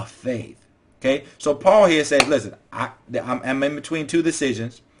of faith." Okay, so Paul here says, listen, I'm in between two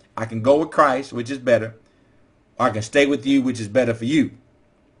decisions. I can go with Christ, which is better, or I can stay with you, which is better for you.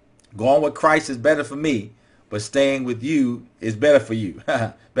 Going with Christ is better for me, but staying with you is better for you.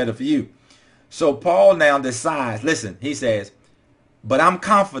 Better for you. So Paul now decides, listen, he says, but I'm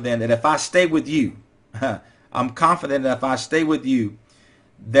confident that if I stay with you, I'm confident that if I stay with you,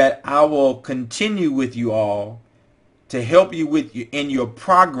 that I will continue with you all to help you with you in your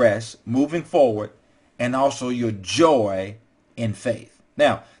progress moving forward, and also your joy in faith.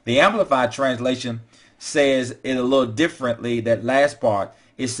 Now, the Amplified Translation says it a little differently, that last part.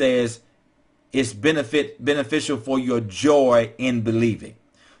 It says, it's beneficial for your joy in believing.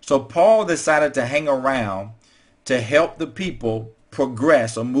 So Paul decided to hang around to help the people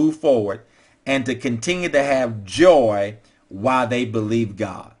progress or move forward and to continue to have joy while they believe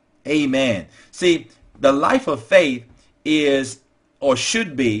God. Amen. See, the life of faith is, or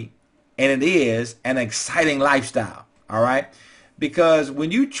should be, and it is, an exciting lifestyle. All right? Because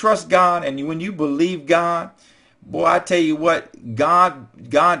when you trust God and when you believe God, boy, I tell you what,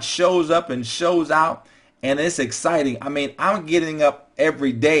 God shows up and shows out, and it's exciting. I mean, I'm getting up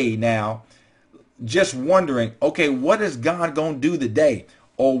every day now just wondering, okay, what is God going to do today?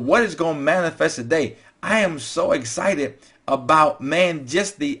 Or what is going to manifest today? I am so excited about, man,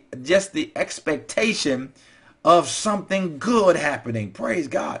 just the expectation of something good happening. Praise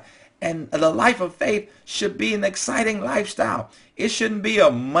God. And the life of faith should be an exciting lifestyle. It shouldn't be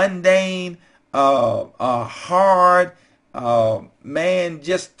a mundane, hard, man,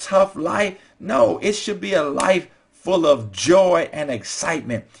 just tough life. No, it should be a life full of joy and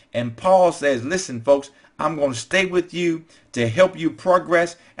excitement. And Paul says, listen, folks, I'm going to stay with you to help you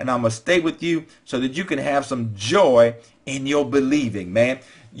progress, and I'm going to stay with you so that you can have some joy in your believing, man.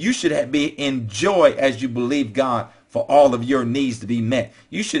 You should be in joy as you believe God for all of your needs to be met.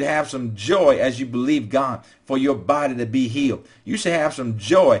 You should have some joy as you believe God for your body to be healed. You should have some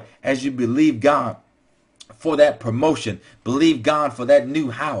joy as you believe God for that promotion. Believe God for that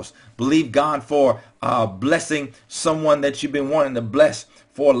new house. Believe God for blessing someone that you've been wanting to bless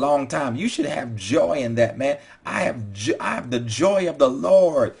for a long time. You should have joy in that, man. I have the joy of the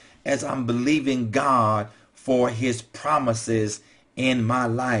Lord as I'm believing God for his promises in my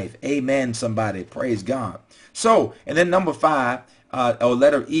life. Amen, somebody. Praise God. So, and then number 5, or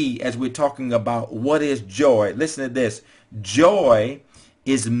letter E, as we're talking about what is joy. Listen to this. Joy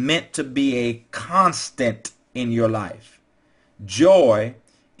is meant to be a constant in your life. Joy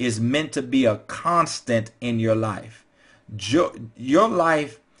is meant to be a constant in your life. Your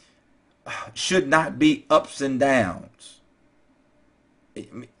life should not be ups and downs.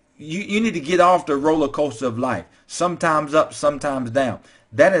 You need to get off the roller coaster of life. Sometimes up, sometimes down.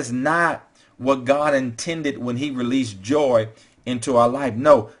 That is not what God intended when he released joy into our life.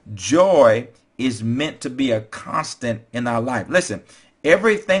 No, joy is meant to be a constant in our life. Listen,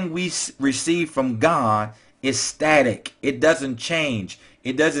 everything we receive from God is static. It doesn't change.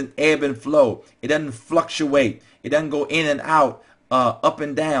 It doesn't ebb and flow. It doesn't fluctuate. It doesn't go in and out, up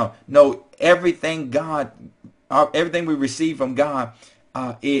and down. No, everything we receive from God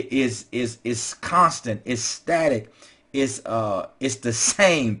is constant. It's static. It's the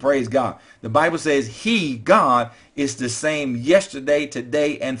same. Praise God. The Bible says he, God, is the same yesterday,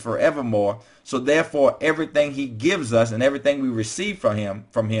 today, and forevermore. So therefore, everything he gives us and everything we receive from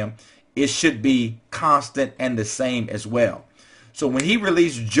him, it should be constant and the same as well. So when he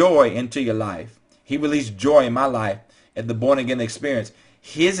released joy into your life, he released joy in my life at the born again experience.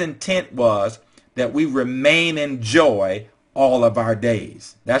 His intent was that we remain in joy all of our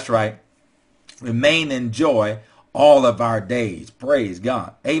days. That's right. Remain in joy all of our days. Praise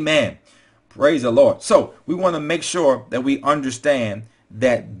God. Amen. Praise the Lord. So we want to make sure that we understand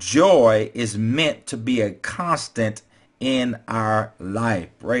that joy is meant to be a constant in our life.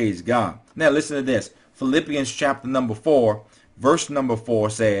 Praise God. Now listen to this. Philippians chapter number 4, verse number 4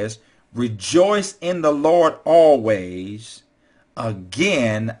 says, rejoice in the Lord always.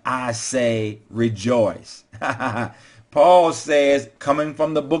 Again, I say rejoice. Paul says, coming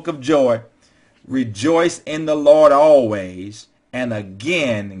from the book of joy, rejoice in the Lord always. And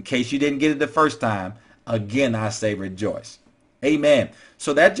again, in case you didn't get it the first time, again, I say rejoice. Amen.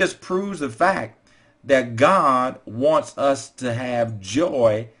 So that just proves the fact that God wants us to have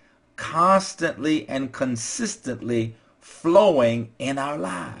joy constantly and consistently flowing in our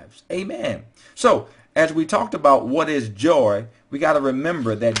lives. Amen. So as we talked about what is joy, we got to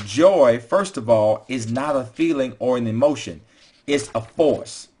remember that joy, first of all, is not a feeling or an emotion. It's a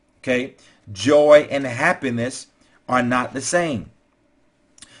force. Okay? Joy and happiness are not the same.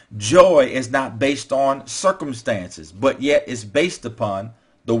 Joy is not based on circumstances, but yet it's based upon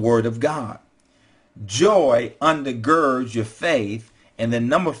the Word of God. Joy undergirds your faith. And then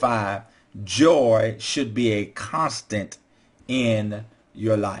number 5, joy should be a constant in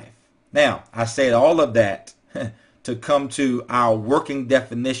your life. Now, I said all of that to come to our working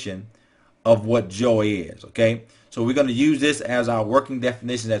definition of what joy is, okay? So we're going to use this as our working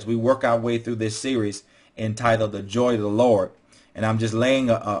definition as we work our way through this series entitled The Joy of the Lord. And I'm just laying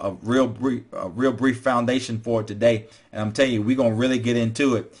a real brief foundation for it today. And I'm telling you, we're going to really get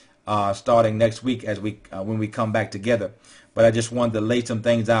into it starting next week as when we come back together. But I just wanted to lay some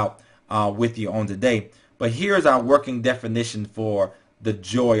things out with you on today. But here's our working definition for the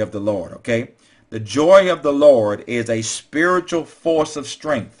joy of the Lord, okay? The joy of the Lord is a spiritual force of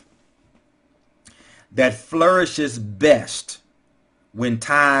strength that flourishes best when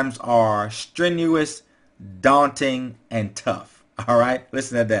times are strenuous, daunting, and tough. All right,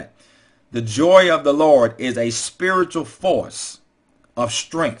 listen to that. The joy of the Lord is a spiritual force of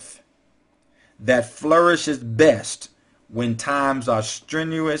strength that flourishes best when times are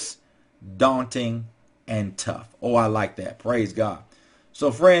strenuous, daunting, and tough. Oh, I like that. Praise God.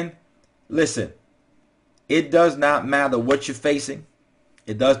 So, friend, listen, it does not matter what you're facing.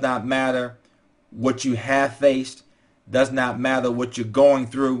 It does not matter what you have faced. Does not matter what you're going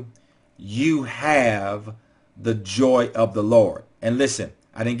through. You have the joy of the Lord. And listen,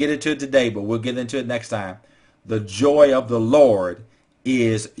 I didn't get into it today, but we'll get into it next time. The joy of the Lord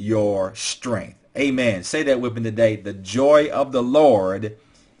is your strength. Amen. Say that with me today. The joy of the Lord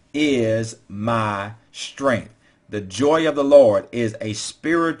is my strength. The joy of the Lord is a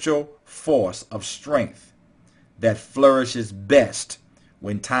spiritual force of strength that flourishes best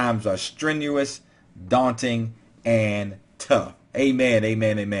when times are strenuous, daunting, and tough. Amen,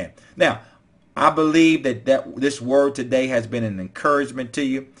 amen, amen. Now, I believe that this word today has been an encouragement to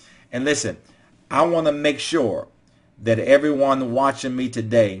you. And listen, I want to make sure that everyone watching me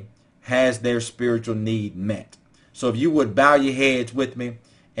today has their spiritual need met. So if you would bow your heads with me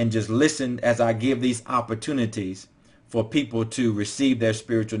and just listen as I give these opportunities for people to receive their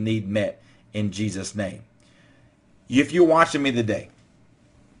spiritual need met in Jesus' name. If you're watching me today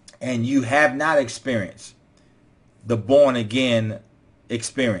and you have not experienced the born again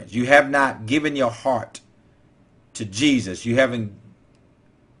experience, you have not given your heart to Jesus, you haven't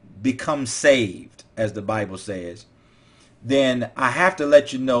become saved, as the Bible says, then I have to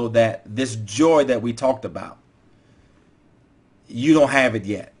let you know that this joy that we talked about, you don't have it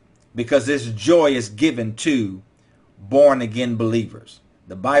yet, because this joy is given to born again believers.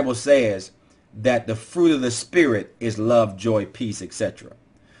 The Bible says that the fruit of the Spirit is love, joy, peace, etc.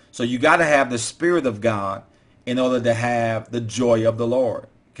 So you got to have the Spirit of God in order to have the joy of the Lord.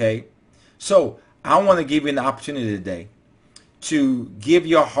 Okay? So I want to give you an opportunity today to give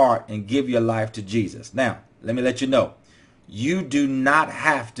your heart and give your life to Jesus. Now, let me let you know, you do not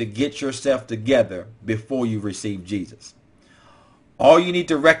have to get yourself together before you receive Jesus. All you need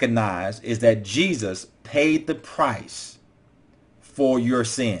to recognize is that Jesus paid the price for your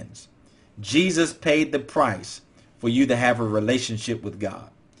sins. Jesus paid the price for you to have a relationship with God.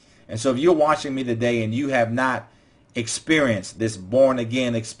 And so if you're watching me today and you have not experienced this born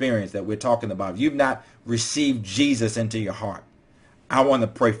again experience that we're talking about, if you've not received Jesus into your heart, I want to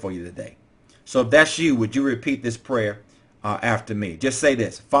pray for you today. So if that's you, would you repeat this prayer after me? Just say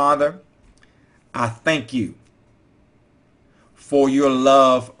this: Father, I thank you for your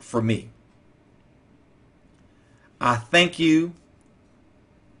love for me. I thank you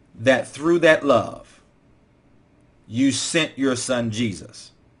that through that love, you sent your son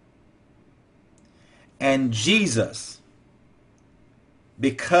Jesus. And Jesus,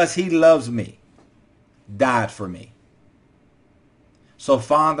 because he loves me, died for me. So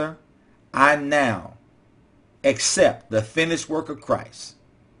Father, I now accept the finished work of Christ,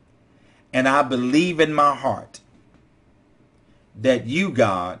 and I believe in my heart that you,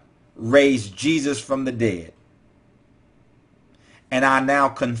 God, raised Jesus from the dead. And I now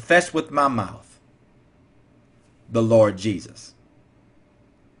confess with my mouth the Lord Jesus.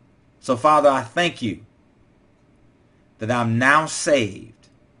 So Father, I thank you that I'm now saved.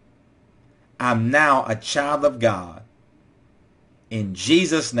 I'm now a child of God. In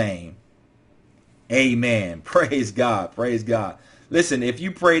Jesus' name, amen. Praise God. Praise God. Listen, if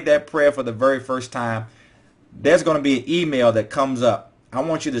you prayed that prayer for the very first time, there's going to be an email that comes up. I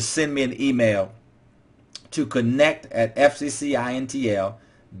want you to send me an email to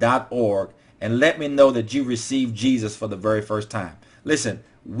connect@fccintl.org and let me know that you received Jesus for the very first time. Listen,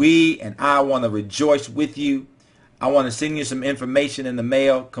 we and I want to rejoice with you. I want to send you some information in the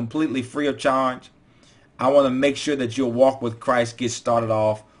mail completely free of charge. I want to make sure that your walk with Christ gets started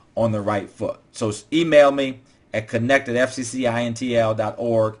off on the right foot. So email me at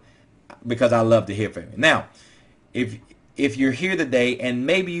connect@fccintl.org because I love to hear from you. Now, if you're here today and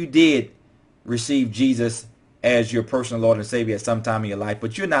maybe you did receive Jesus as your personal Lord and Savior at some time in your life,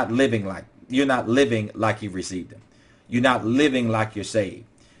 but you're not living like you received him. You're not living like you're saved.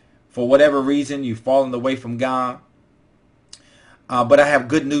 For whatever reason, you've fallen away from God. But I have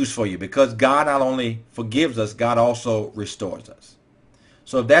good news for you, because God not only forgives us, God also restores us.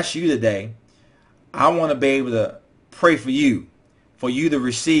 So if that's you today, I want to be able to pray for you to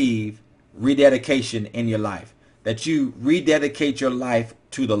receive rededication in your life, that you rededicate your life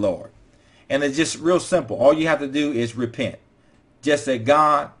to the Lord. And it's just real simple. All you have to do is repent. Just say,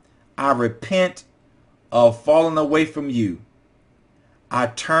 God, I repent of falling away from you. I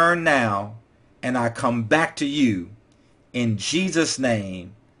turn now and I come back to you. In Jesus'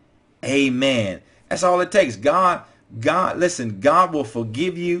 name, amen. That's all it takes. Listen, God will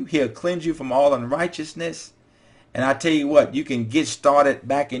forgive you. He'll cleanse you from all unrighteousness. And I tell you what, you can get started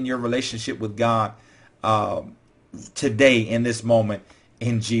back in your relationship with God today in this moment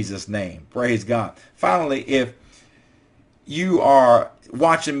in Jesus' name. Praise God. Finally, if you are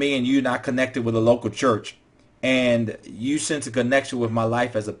watching me and you're not connected with a local church and you sense a connection with my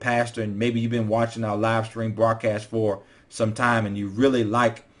life as a pastor, and maybe you've been watching our live stream broadcast for some time and you really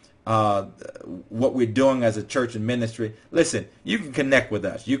like what we're doing as a church and ministry, listen, you can connect with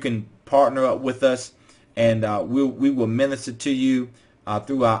us. You can partner up with us, and we will minister to you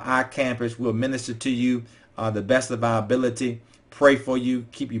through our iCampus. We'll minister to you the best of our ability, pray for you,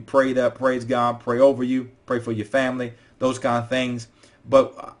 keep you prayed up, praise God, pray over you, pray for your family, those kind of things.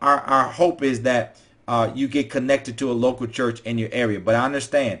 But our hope is that you get connected to a local church in your area. But I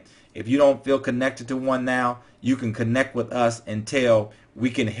understand, if you don't feel connected to one now, you can connect with us until we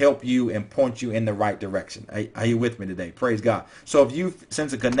can help you and point you in the right direction. Are you with me today? Praise God. So if you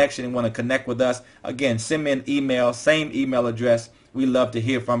sense a connection and want to connect with us, again, send me an email, same email address. We love to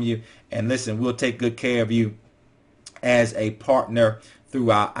hear from you. And listen, we'll take good care of you as a partner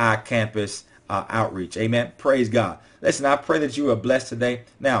through our iCampus outreach. Amen. Praise God. Listen, I pray that you are blessed today.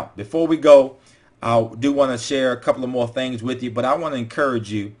 Now, before we go, I do want to share a couple of more things with you, but I want to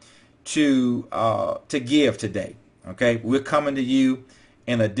encourage you to give today. Okay, we're coming to you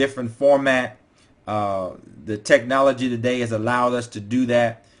in a different format. The technology today has allowed us to do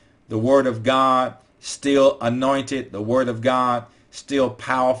that. The Word of God still anointed. The Word of God still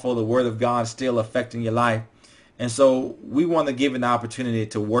powerful. The Word of God still affecting your life. And so we want to give an opportunity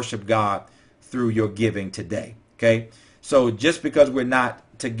to worship God through your giving today. Okay, so just because we're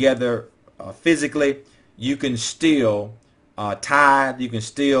not together physically, you can still tithe. You can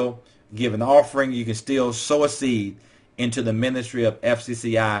still give an offering. You can still sow a seed into the ministry of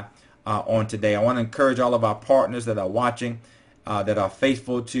FCCI on today. I want to encourage all of our partners that are watching, that are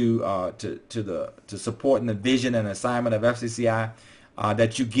faithful to supporting the vision and assignment of FCCI,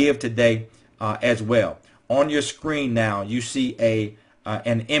 that you give today as well. On your screen now, you see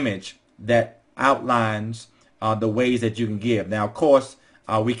an image that outlines the ways that you can give. Now, of course,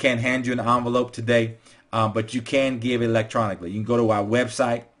 we can't hand you an envelope today, but you can give electronically. You can go to our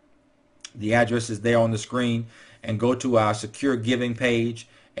website. The address is there on the screen, and go to our secure giving page,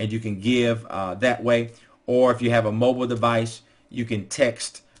 and you can give that way. Or if you have a mobile device, you can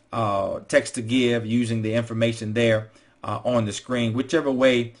text to give using the information there on the screen. Whichever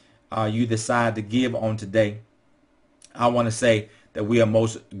way you decide to give on today, I want to say that we are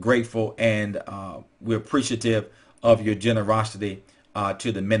most grateful and we're appreciative of your generosity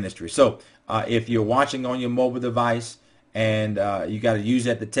to the ministry. So if you're watching on your mobile device and you got to use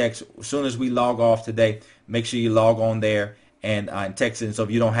that to text, as soon as we log off today, make sure you log on there and text it. And so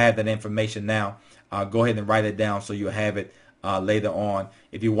if you don't have that information now, go ahead and write it down so you'll have it later on.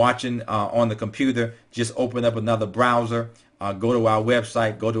 If you're watching on the computer, just open up another browser, go to our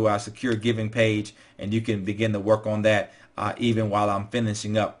website, go to our secure giving page, and you can begin to work on that even while I'm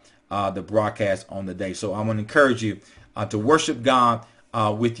finishing up the broadcast on the day. So I'm going to encourage you to worship God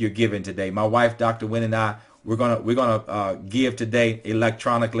with your giving today. My wife, Dr. Wynn, and I, we're gonna give today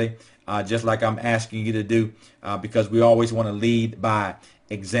electronically, just like I'm asking you to do, because we always want to lead by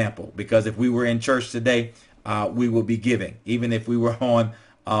example. Because if we were in church today, we would be giving. Even if we were on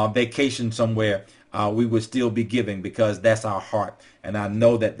vacation somewhere, we would still be giving, because that's our heart. And I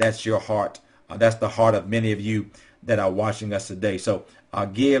know that that's your heart. That's the heart of many of you that are watching us today. So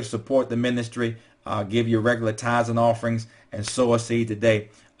give, support the ministry, give your regular tithes and offerings, and sow a seed today,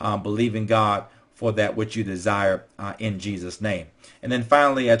 believing God for that which you desire in Jesus' name. And then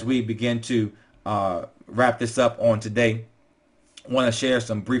finally, as we begin to wrap this up on today, I want to share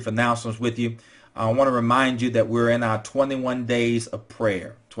some brief announcements with you. I want to remind you that we're in our 21 days of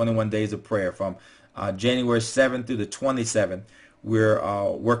prayer. 21 days of prayer from January 7th through the 27th. We're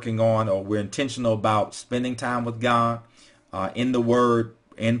working on, or we're intentional about spending time with God in the Word,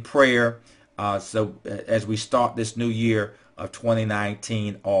 in prayer. So as we start this new year of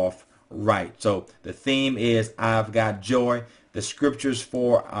 2019 off right. So the theme is I've Got Joy. The scriptures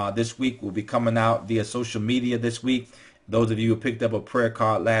for this week will be coming out via social media this week. Those of you who picked up a prayer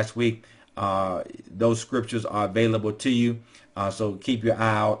card last week, those scriptures are available to you. So keep your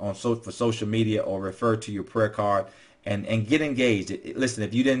eye out on for social media, or refer to your prayer card and get engaged. Listen,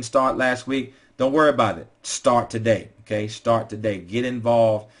 if you didn't start last week, don't worry about it. Start today. Okay, start today. Get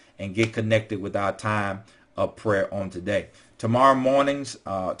involved and get connected with our time of prayer on today. Tomorrow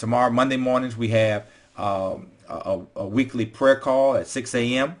Monday mornings, we have a weekly prayer call at 6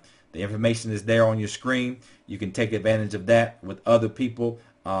 a.m. The information is there on your screen. You can take advantage of that with other people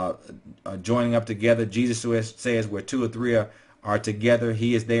joining up together. Jesus says where two or three are together,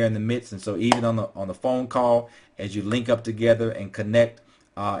 he is there in the midst. And so even on the phone call, as you link up together and connect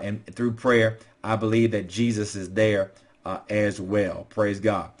and through prayer, I believe that Jesus is there as well. Praise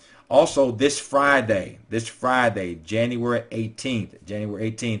God. Also, this Friday, January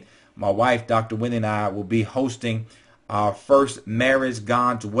 18th, my wife, Dr. Wendy, and I will be hosting our first Marriage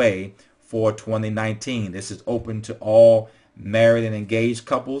God's Way for 2019. This is open to all married and engaged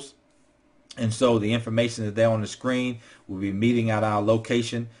couples. And so the information is there on the screen. We'll be meeting at our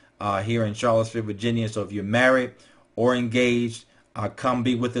location here in Charlottesville, Virginia. So if you're married or engaged, come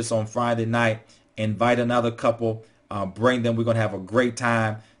be with us on Friday night. Invite another couple. Bring them. We're going to have a great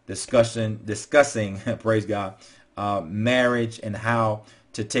time discussing praise God, marriage and how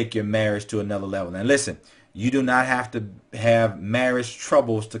to take your marriage to another level. Now listen, you do not have to have marriage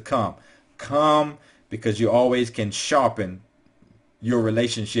troubles to come. Come because you always can sharpen your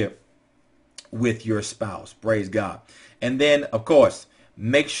relationship with your spouse. Praise God. And then, of course,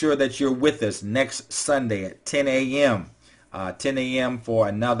 make sure that you're with us next Sunday at 10 a.m. 10 a.m. for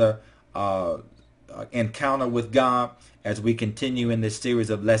another encounter with God as we continue in this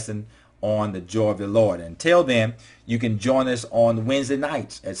series of lessons on the joy of the Lord. Until then, you can join us on Wednesday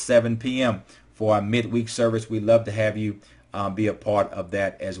nights at 7 p.m. for our midweek service. We'd love to have you be a part of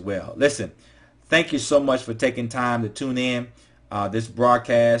that as well. Listen, thank you so much for taking time to tune in. This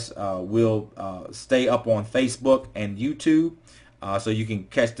broadcast will stay up on Facebook and YouTube, so you can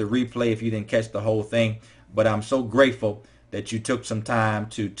catch the replay if you didn't catch the whole thing. But I'm so grateful that you took some time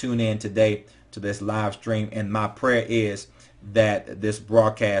to tune in today to this live stream. And my prayer is that this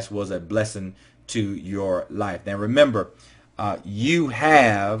broadcast was a blessing to your life. Now remember, you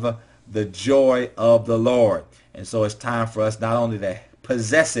have the joy of the Lord. And so it's time for us not only to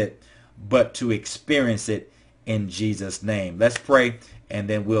possess it, but to experience it in Jesus' name. Let's pray, and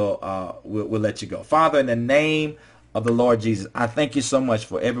then we'll let you go. Father, in the name of the Lord Jesus, I thank you so much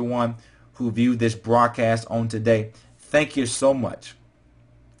for everyone who viewed this broadcast on today. Thank you so much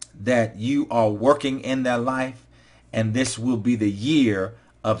that you are working in their life, and this will be the year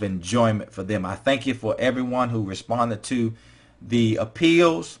of enjoyment for them. I thank you for everyone who responded to the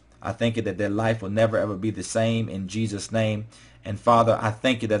appeals. I thank you that their life will never ever be the same in Jesus' name. And Father, I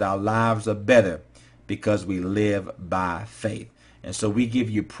thank you that our lives are better because we live by faith. And so we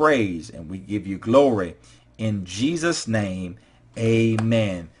give you praise and we give you glory in Jesus' name.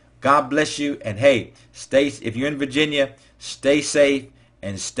 Amen. God bless you. And hey, if you're in Virginia, stay safe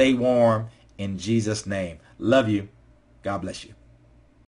and stay warm in Jesus' name. Love you. God bless you.